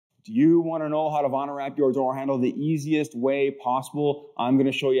Do you want to know how to vinyl wrap your door handle the easiest way possible? I'm going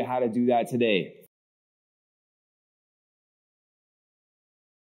to show you how to do that today.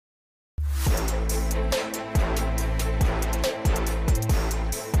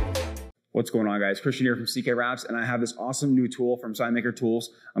 What's going on, guys? Christian here from CK Wraps, and I have this awesome new tool from SignMaker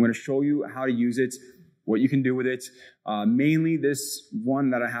Tools. I'm going to show you how to use it, what you can do with it. Mainly this one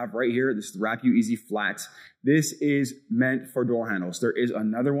that I have right here, this is the Wrap You Easy Flat. This is meant for door handles. There is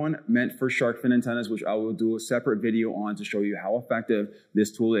another one meant for shark fin antennas, which I will do a separate video on to show you how effective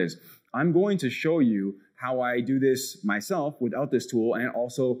this tool is. I'm going to show you how I do this myself without this tool and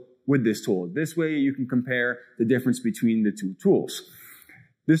also with this tool. This way you can compare the difference between the two tools.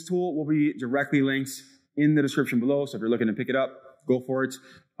 This tool will be directly linked in the description below, so if you're looking to pick it up, go for it.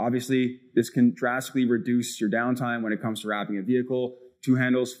 Obviously, this can drastically reduce your downtime when it comes to wrapping a vehicle. 2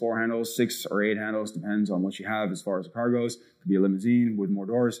 handles, 4 handles, 6 or 8 handles, depends on what you have as far as the car goes. Could be a limousine with more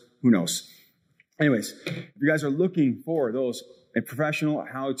doors, who knows. Anyways, if you guys are looking for those professional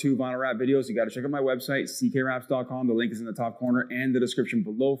how-to vinyl wrap videos, you got to check out my website, ckwraps.com. The link is in the top corner and the description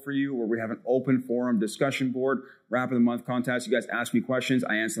below for you, where we have an open forum discussion board, wrap of the month contest. You guys ask me questions,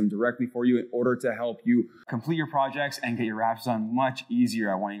 I answer them directly for you in order to help you complete your projects and get your wraps done much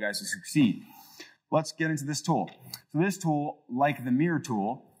easier. I want you guys to succeed. Let's get into this tool. So this tool, like the mirror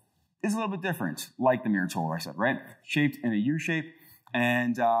tool, is a little bit different, like the mirror tool, I said, right? Shaped in a U shape,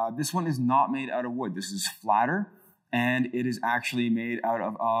 and this one is not made out of wood. This is flatter, and it is actually made out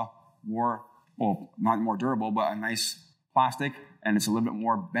of a more, well, not more durable, but a nice plastic, and it's a little bit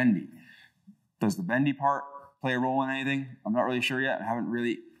more bendy. Does the bendy part play a role in anything? I'm not really sure yet. I haven't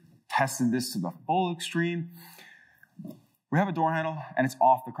really tested this to the full extreme. We have a door handle, and it's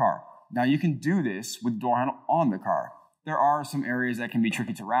off the car. Now you can do this with the door handle on the car. There are some areas that can be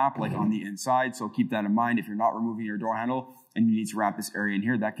tricky to wrap, like on the inside, so keep that in mind. If you're not removing your door handle and you need to wrap this area in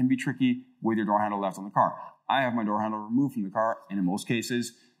here, that can be tricky with your door handle left on the car. I have my door handle removed from the car, and in most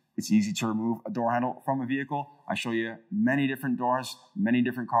cases, it's easy to remove a door handle from a vehicle. I show you many different doors, many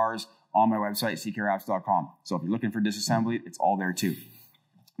different cars on my website, ckwraps.com. So if you're looking for disassembly, it's all there too.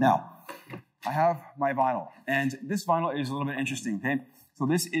 Now, I have my vinyl, and this vinyl is a little bit interesting, okay? So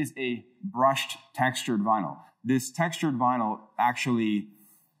this is a brushed textured vinyl. This textured vinyl actually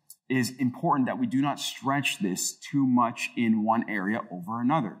is important that we do not stretch this too much in one area over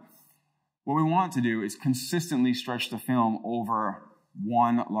another. What we want to do is consistently stretch the film over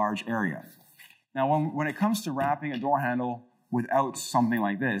one large area. Now, when it comes to wrapping a door handle without something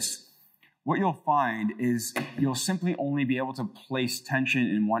like this, what you'll find is you'll simply only be able to place tension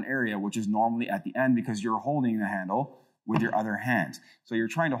in one area, which is normally at the end, because you're holding the handle with your other hand. So you're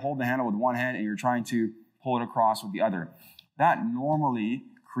trying to hold the handle with one hand and you're trying to pull it across with the other. That normally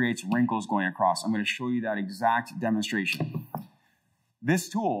creates wrinkles going across. I'm going to show you that exact demonstration. This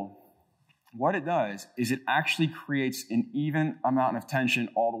tool, what it does is it actually creates an even amount of tension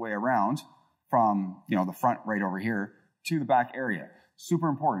all the way around from, the front right over here to the back area. Super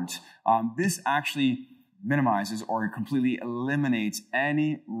important. This actually minimizes or completely eliminates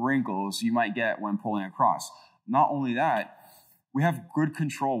any wrinkles you might get when pulling across. Not only that, we have good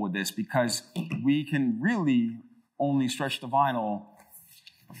control with this because we can really only stretch the vinyl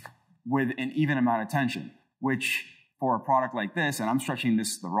with an even amount of tension, which for a product like this, and I'm stretching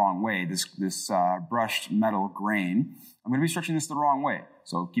this the wrong way, this brushed metal grain, I'm going to be stretching this the wrong way.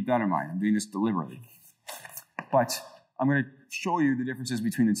 So keep that in mind. I'm doing this deliberately. But I'm going to show you the differences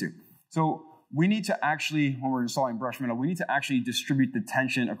between the two. So we need to actually, when we're installing brushed metal, we need to actually distribute the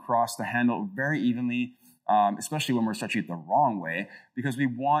tension across the handle very evenly, especially when we're stretching it the wrong way, because we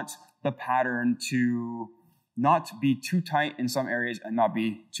want the pattern to not be too tight in some areas and not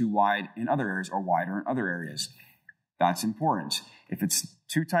be too wide in other areas or wider in other areas. That's important. If it's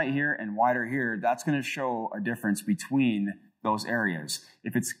too tight here and wider here, that's going to show a difference between those areas.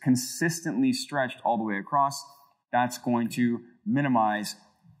 If it's consistently stretched all the way across, that's going to minimize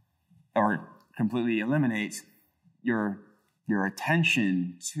or completely eliminate your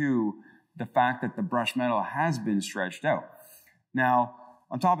attention to the fact that the brushed metal has been stretched out. Now,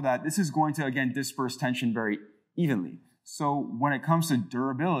 on top of that, this is going to, again, disperse tension very evenly. So when it comes to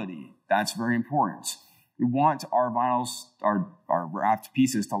durability, that's very important. We want our vinyls, our wrapped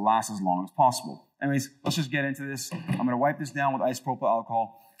pieces to last as long as possible. Anyways, let's just get into this. I'm going to wipe this down with isopropyl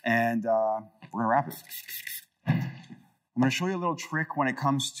alcohol, and we're going to wrap it. I'm going to show you a little trick when it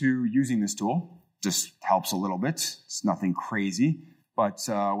comes to using this tool. Just helps a little bit. It's nothing crazy, but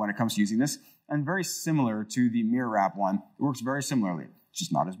when it comes to using this, and very similar to the mirror wrap one, it works very similarly. It's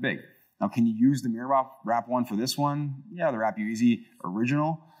just not as big. Now, can you use the mirror wrap one for this one? Yeah, the Wrap You Easy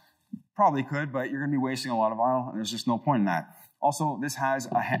original. Probably could, but you're going to be wasting a lot of vinyl, and there's just no point in that. Also, this has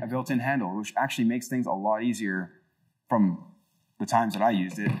a built-in handle, which actually makes things a lot easier from the times that I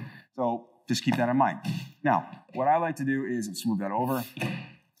used it. So just keep that in mind. Now, what I like to do is, let's move that over.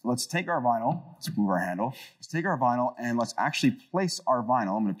 Let's take our vinyl, let's move our handle. Let's take our vinyl and let's actually place our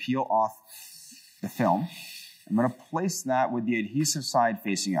vinyl. I'm gonna peel off the film. I'm gonna place that with the adhesive side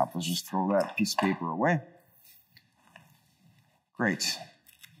facing up. Let's just throw that piece of paper away. Great.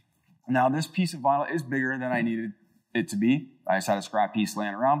 Now this piece of vinyl is bigger than I needed it to be. I just had a scrap piece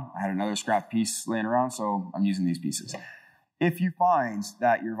laying around. I had another scrap piece laying around, so I'm using these pieces. If you find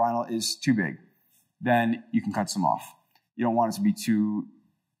that your vinyl is too big, then you can cut some off. You don't want it to be too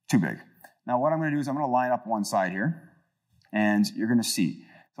big. Now what I'm gonna do is I'm gonna line up one side here, and you're gonna see.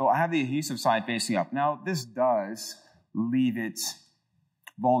 So I have the adhesive side facing up. Now this does leave it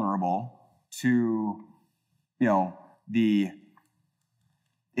vulnerable to, the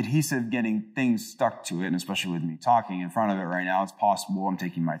adhesive getting things stuck to it, and especially with me talking in front of it right now, it's possible. I'm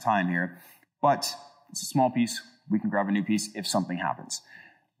taking my time here, but it's a small piece. We can grab a new piece if something happens.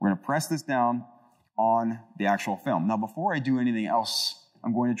 We're gonna press this down on the actual film. Now, before I do anything else,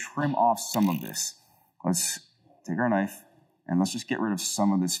 I'm going to trim off some of this. Let's take our knife and let's just get rid of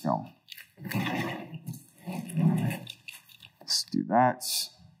some of this film. Let's do that.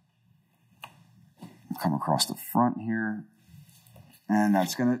 Come across the front here. And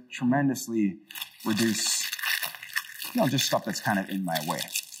that's going to tremendously reduce, just stuff that's kind of in my way.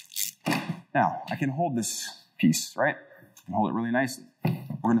 Now, I can hold this piece, right? I can hold it really nicely.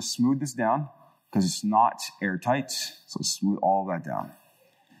 We're going to smooth this down because it's not airtight. So let's smooth all of that down.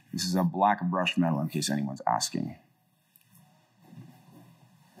 This is a black brushed metal in case anyone's asking.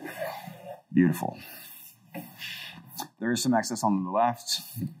 Beautiful. There is some excess on the left,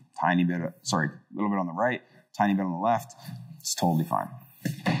 a little bit on the right, tiny bit on the left. It's totally fine.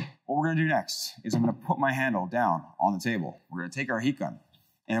 What we're gonna do next is I'm gonna put my handle down on the table. We're gonna take our heat gun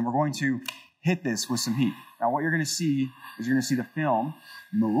and we're going to hit this with some heat. Now what you're gonna see is you're gonna see the film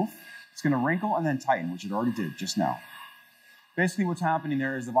move. It's gonna wrinkle and then tighten, which it already did just now. Basically what's happening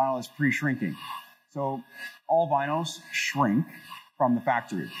there is the vinyl is pre-shrinking. So all vinyls shrink from the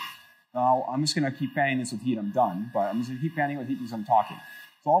factory. Now I'm just gonna keep fanning this with heat, I'm done, but I'm just gonna keep fanning it with heat because I'm talking.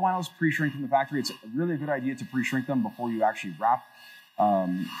 So all vinyls pre-shrink from the factory. It's really a good idea to pre-shrink them before you actually wrap.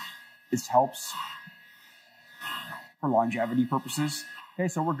 It helps for longevity purposes. Okay,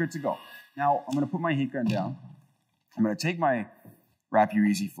 so we're good to go. Now I'm gonna put my heat gun down. I'm gonna take my Wrap You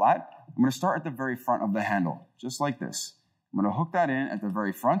Easy flat. I'm gonna start at the very front of the handle, just like this. I'm gonna hook that in at the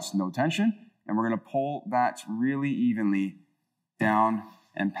very front, no tension, and we're gonna pull that really evenly down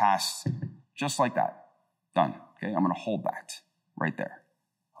and past, just like that. Done, okay? I'm gonna hold that right there.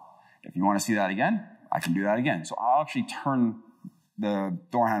 If you want to see that again, I can do that again. So I'll actually turn the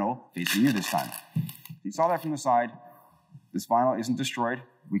door handle facing you this time. You saw that from the side. This vinyl isn't destroyed.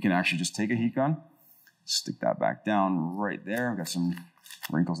 We can actually just take a heat gun, stick that back down right there. I've got some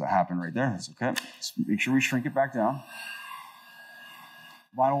wrinkles that happen right there. That's okay. Just make sure we shrink it back down.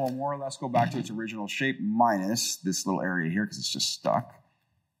 Vinyl will more or less go back to its original shape minus this little area here because it's just stuck.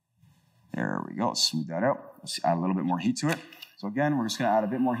 There we go. Let's smooth that out. Let's add a little bit more heat to it. So again, we're just going to add a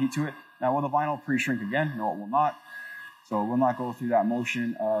bit more heat to it. Now, will the vinyl pre-shrink again? No, it will not. So it will not go through that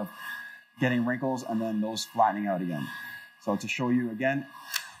motion of getting wrinkles and then those flattening out again. So to show you again,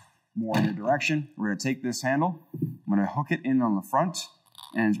 more in your direction, we're going to take this handle. I'm going to hook it in on the front,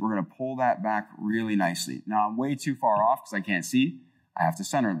 and we're going to pull that back really nicely. Now, I'm way too far off because I can't see. I have to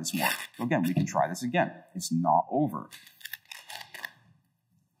center this more. So again, we can try this again. It's not over.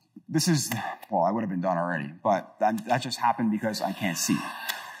 This is, well, I would have been done already, but that just happened because I can't see.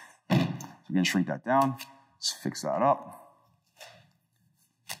 So we're going to shrink that down. Let's fix that up.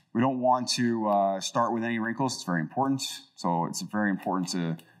 We don't want to start with any wrinkles. It's very important. So it's very important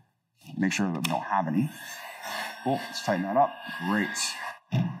to make sure that we don't have any. Cool. Let's tighten that up. Great.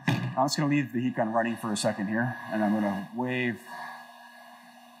 I'm just going to leave the heat gun running for a second here, and I'm going to wave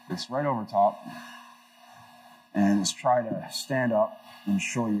this right over top. And let's try to stand up and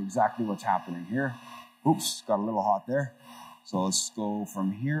show you exactly what's happening here. Oops, got a little hot there. So let's go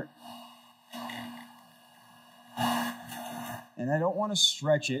from here. And I don't want to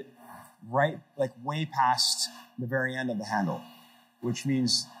stretch it right, like way past the very end of the handle, which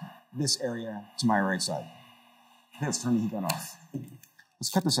means this area to my right side. Okay, let's turn the heat gun off. Let's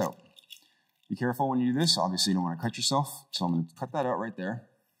cut this out. Be careful when you do this. Obviously, you don't want to cut yourself. So I'm going to cut that out right there.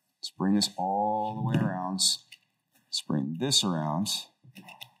 Let's bring this all the way around. Let's bring this around.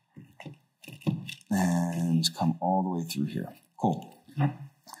 And come all the way through here. Cool.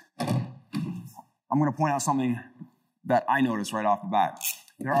 I'm going to point out something that I noticed right off the bat.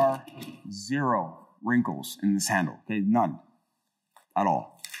 There are 0 wrinkles in this handle. Okay, none. at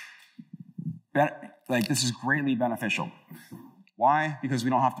all. Like, this is greatly beneficial. Why? Because we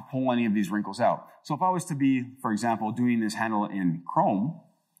don't have to pull any of these wrinkles out. So if I was to be, for example, doing this handle in Chrome,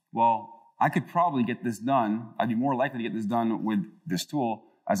 well, I could probably get this done. I'd be more likely to get this done with this tool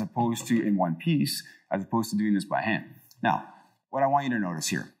as opposed to in one piece, as opposed to doing this by hand. Now, what I want you to notice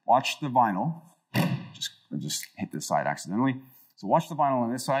here, watch the vinyl. Just hit this side accidentally. So watch the vinyl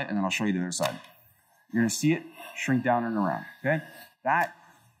on this side, and then I'll show you the other side. You're gonna see it shrink down and around, okay? That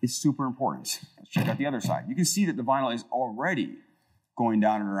is super important. Let's check out the other side. You can see that the vinyl is already going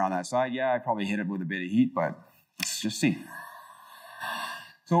down and around that side. Yeah, I probably hit it with a bit of heat, but let's just see.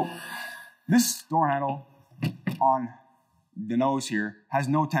 So this door handle on the nose here has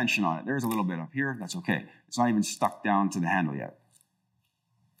no tension on it. There's a little bit up here, that's okay. It's not even stuck down to the handle yet.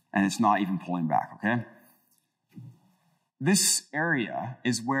 And it's not even pulling back, okay? This area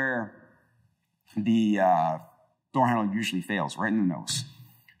is where the door handle usually fails, right in the nose.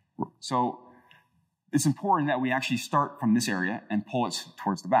 So it's important that we actually start from this area and pull it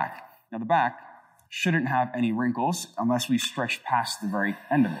towards the back. Now the back shouldn't have any wrinkles unless we stretch past the very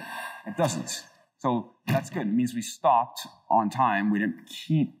end of it. It doesn't. So that's good. It means we stopped on time. We didn't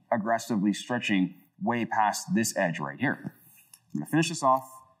keep aggressively stretching way past this edge right here. I'm gonna finish this off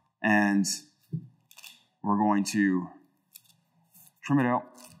and we're going to trim it out,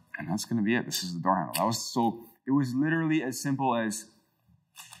 and that's gonna be it. This is the door handle. It was literally as simple as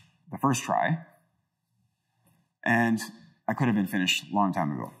the first try, and I could have been finished a long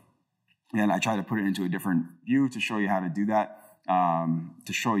time ago. And I tried to put it into a different view to show you how to do that,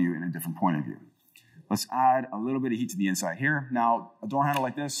 to show you in a different point of view. Let's add a little bit of heat to the inside here. Now, a door handle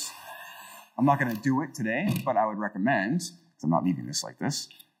like this, I'm not gonna do it today, but I would recommend, because I'm not leaving this like this,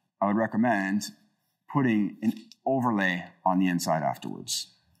 I would recommend putting an overlay on the inside afterwards.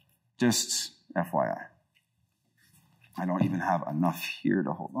 Just FYI. I don't even have enough here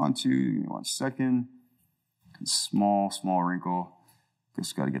to hold on to. Give me 1 second. Small wrinkle.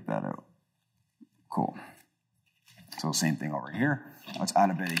 Just got to get that out. Cool. So same thing over here. Let's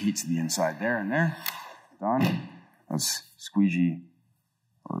add a bit of heat to the inside there and there. Done. Let's squeegee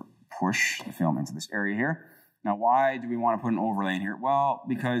or push the film into this area here. Now, why do we want to put an overlay in here? Well,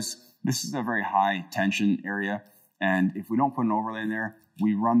 because this is a very high tension area, and if we don't put an overlay in there,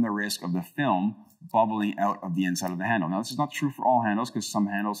 we run the risk of the film bubbling out of the inside of the handle. Now, this is not true for all handles, because some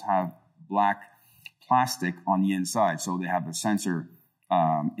handles have black plastic on the inside, so they have a sensor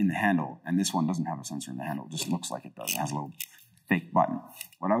in the handle, and this one doesn't have a sensor in the handle. It just looks like it does. It has a little fake button.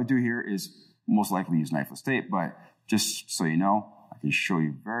 What I would do here is most likely use knifeless tape, but just so you know, I can show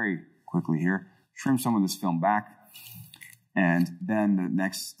you very quickly here. Trim some of this film back, and then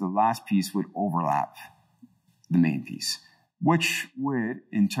the last piece would overlap the main piece, which would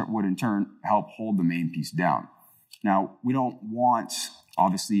in turn help hold the main piece down. Now, we don't want,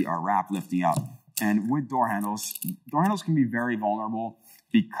 obviously, our wrap lifting up. And with door handles can be very vulnerable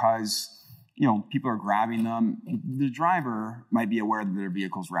because, you know, people are grabbing them. The driver might be aware that their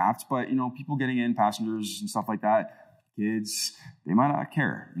vehicle's wrapped, but, you know, people getting in, passengers and stuff like that, kids, they might not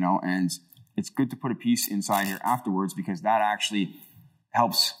care, you know, and it's good to put a piece inside here afterwards because that actually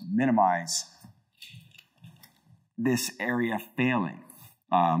helps minimize this area failing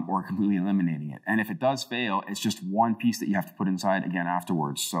or completely eliminating it. And if it does fail, it's just one piece that you have to put inside again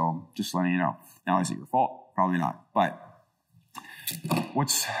afterwards. So just letting you know. Now, is it your fault? Probably not. But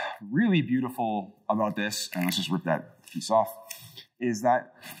what's really beautiful about this, and let's just rip that piece off, is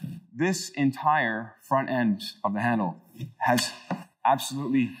that this entire front end of the handle has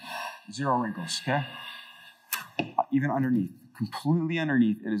absolutely zero wrinkles, okay? Even underneath, completely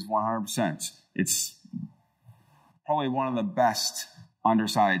underneath, it is 100%. It's probably one of the best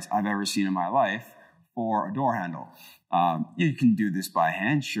undersides I've ever seen in my life for a door handle. You can do this by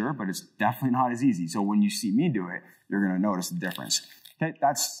hand, sure, but it's definitely not as easy. So when you see me do it, you're gonna notice the difference. Okay,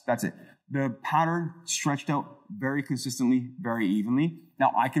 that's it. The pattern stretched out very consistently, very evenly.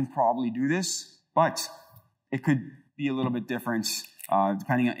 Now I can probably do this, but it could be a little bit different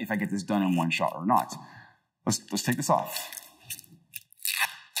depending on if I get this done in one shot or not. Let's take this off.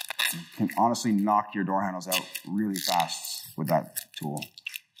 You can honestly knock your door handles out really fast with that tool.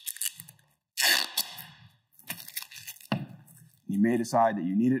 You may decide that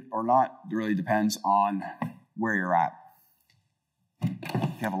you need it or not. It really depends on where you're at. If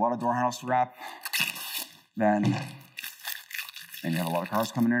you have a lot of door handles to wrap, and you have a lot of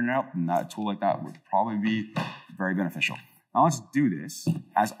cars coming in and out, then a tool like that would probably be very beneficial. Now let's do this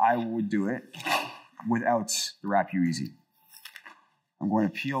as I would do it without the Wrap U Easy. I'm going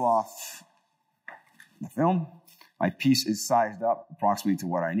to peel off the film. My piece is sized up approximately to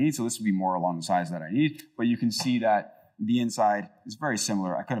what I need, so this would be more along the size that I need, but you can see that the inside is very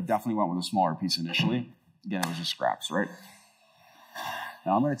similar. I could have definitely went with a smaller piece initially. Again, it was just scraps, right?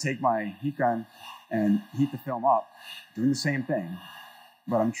 Now I'm going to take my heat gun and heat the film up, doing the same thing,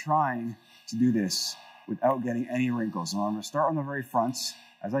 but I'm trying to do this without getting any wrinkles. So I'm going to start on the very front,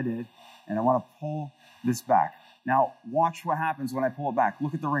 as I did, and I want to pull this back. Now, watch what happens when I pull it back.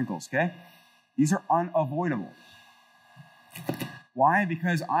 Look at the wrinkles, okay? These are unavoidable. Why?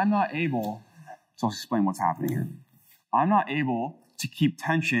 Because I'm not able, so I'll explain what's happening here. I'm not able to keep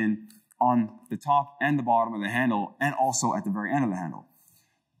tension on the top and the bottom of the handle and also at the very end of the handle.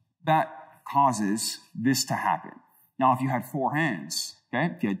 That causes this to happen. Now, if you had 4 hands,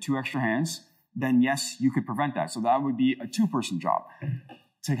 okay, if you had 2 extra hands, then yes, you could prevent that. So that would be a 2-person job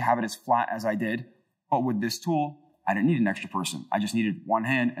to have it as flat as I did. But with this tool, I didn't need an extra person. I just needed 1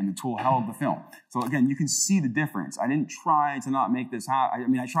 hand and the tool held the film. So again, you can see the difference. I didn't try to not make this happen. I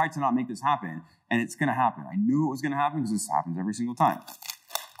mean, I tried to not make this happen, and it's gonna happen. I knew it was gonna happen because this happens every single time.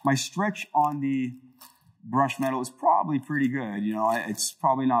 My stretch on the brushed metal is probably pretty good. You know, it's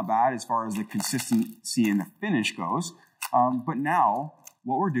probably not bad as far as the consistency and the finish goes. But now,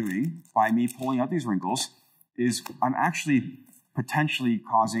 what we're doing by me pulling out these wrinkles is I'm actually potentially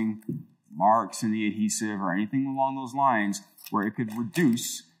causing marks in the adhesive or anything along those lines where it could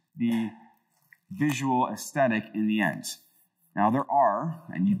reduce the visual aesthetic in the end. Now there are,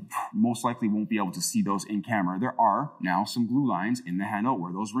 and you most likely won't be able to see those in camera, there are now some glue lines in the handle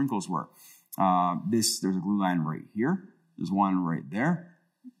where those wrinkles were. There's a glue line right here, there's one right there,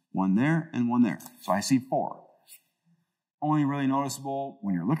 one there, and one there. So I see 4. Only really noticeable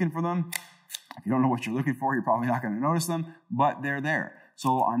when you're looking for them. If you don't know what you're looking for, you're probably not going to notice them, but they're there.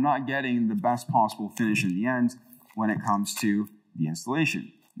 So I'm not getting the best possible finish in the end when it comes to the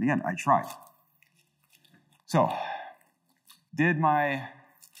installation. And again, I tried. So, did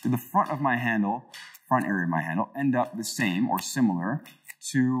the front of my handle, front area of my handle, end up the same or similar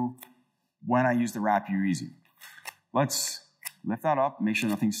to when I used the Wrap U Easy? Let's lift that up, make sure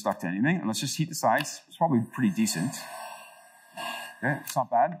nothing's stuck to anything, and let's just heat the sides. It's probably pretty decent. Okay, it's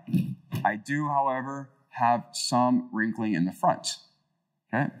not bad. I do, however, have some wrinkling in the front.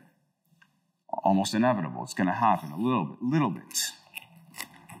 Okay, almost inevitable. It's going to happen a little bit.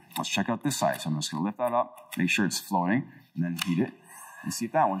 Let's check out this side. So I'm just going to lift that up, make sure it's floating, and then heat it, and see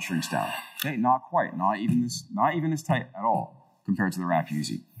if that one shrinks down. Okay, not quite, not even as tight at all compared to the Wrap U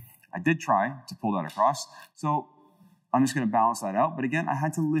Easy. I did try to pull that across, so I'm just going to balance that out. But again, I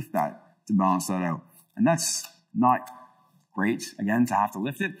had to lift that to balance that out, and that's not great. Again, to have to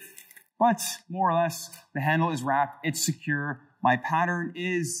lift it, but more or less, the handle is wrapped. It's secure. My pattern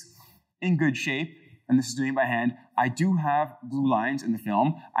is in good shape, and this is doing it by hand. I do have glue lines in the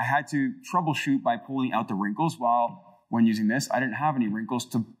film. I had to troubleshoot by pulling out the wrinkles when using this. I didn't have any wrinkles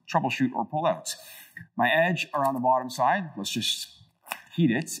to troubleshoot or pull out. My edge are on the bottom side. Let's just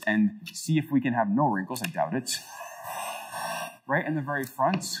heat it and see if we can have no wrinkles. I doubt it. Right in the very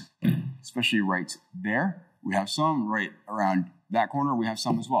front, especially right there, we have some. Right around that corner, we have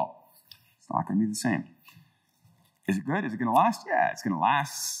some as well. It's not going to be the same. Is it good? Is it going to last? Yeah, it's going to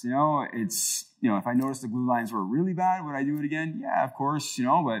last. You know, if I noticed the glue lines were really bad, would I do it again? Yeah, of course,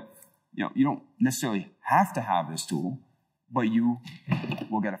 but, you don't necessarily have to have this tool, but you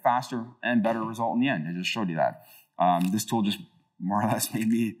will get a faster and better result in the end. I just showed you that. This tool just more or less made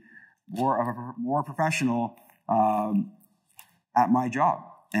me more professional at my job.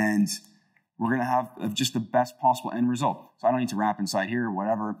 And we're going to have just the best possible end result. So I don't need to wrap inside here or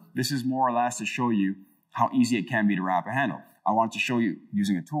whatever. This is more or less to show you how easy it can be to wrap a handle. I want to show you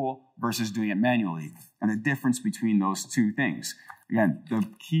using a tool versus doing it manually and the difference between those two things. Again, the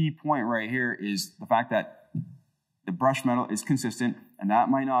key point right here is the fact that the brushed metal is consistent, and that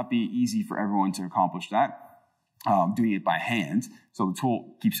might not be easy for everyone to accomplish that, doing it by hand. So the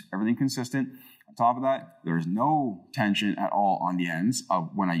tool keeps everything consistent. On top of that, there's no tension at all on the ends of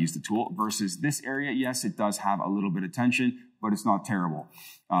when I use the tool versus this area. Yes, it does have a little bit of tension, but it's not terrible.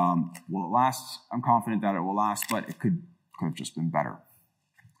 Will it last? I'm confident that it will last, but it could have just been better.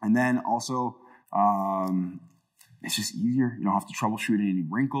 And then also, it's just easier. You don't have to troubleshoot any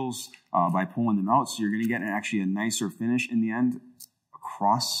wrinkles by pulling them out. So you're going to get actually a nicer finish in the end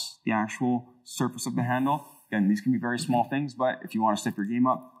across the actual surface of the handle. Again, these can be very small things, but if you want to step your game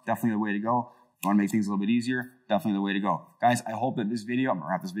up, definitely the way to go. If you want to make things a little bit easier, definitely the way to go. Guys, I hope that this video, I'm going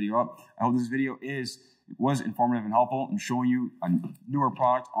to wrap this video up. I hope this video was informative and helpful in showing you a newer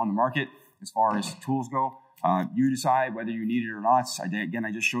product on the market as far as tools go. You decide whether you need it or not. Again,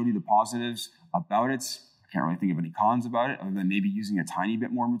 I just showed you the positives about it. I can't really think of any cons about it other than maybe using a tiny bit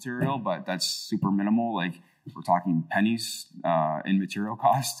more material, but that's super minimal. Like we're talking pennies in material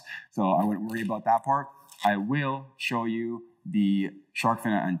cost. So I wouldn't worry about that part. I will show you the shark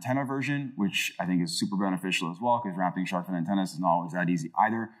fin antenna version, which I think is super beneficial as well, because wrapping shark fin antennas is not always that easy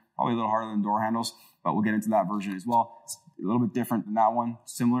either. Probably a little harder than door handles, but we'll get into that version as well. It's a little bit different than that one,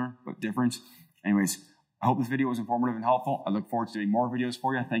 similar, but different. Anyways, I hope this video was informative and helpful. I look forward to doing more videos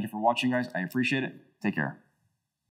for you. Thank you for watching, guys. I appreciate it. Take care.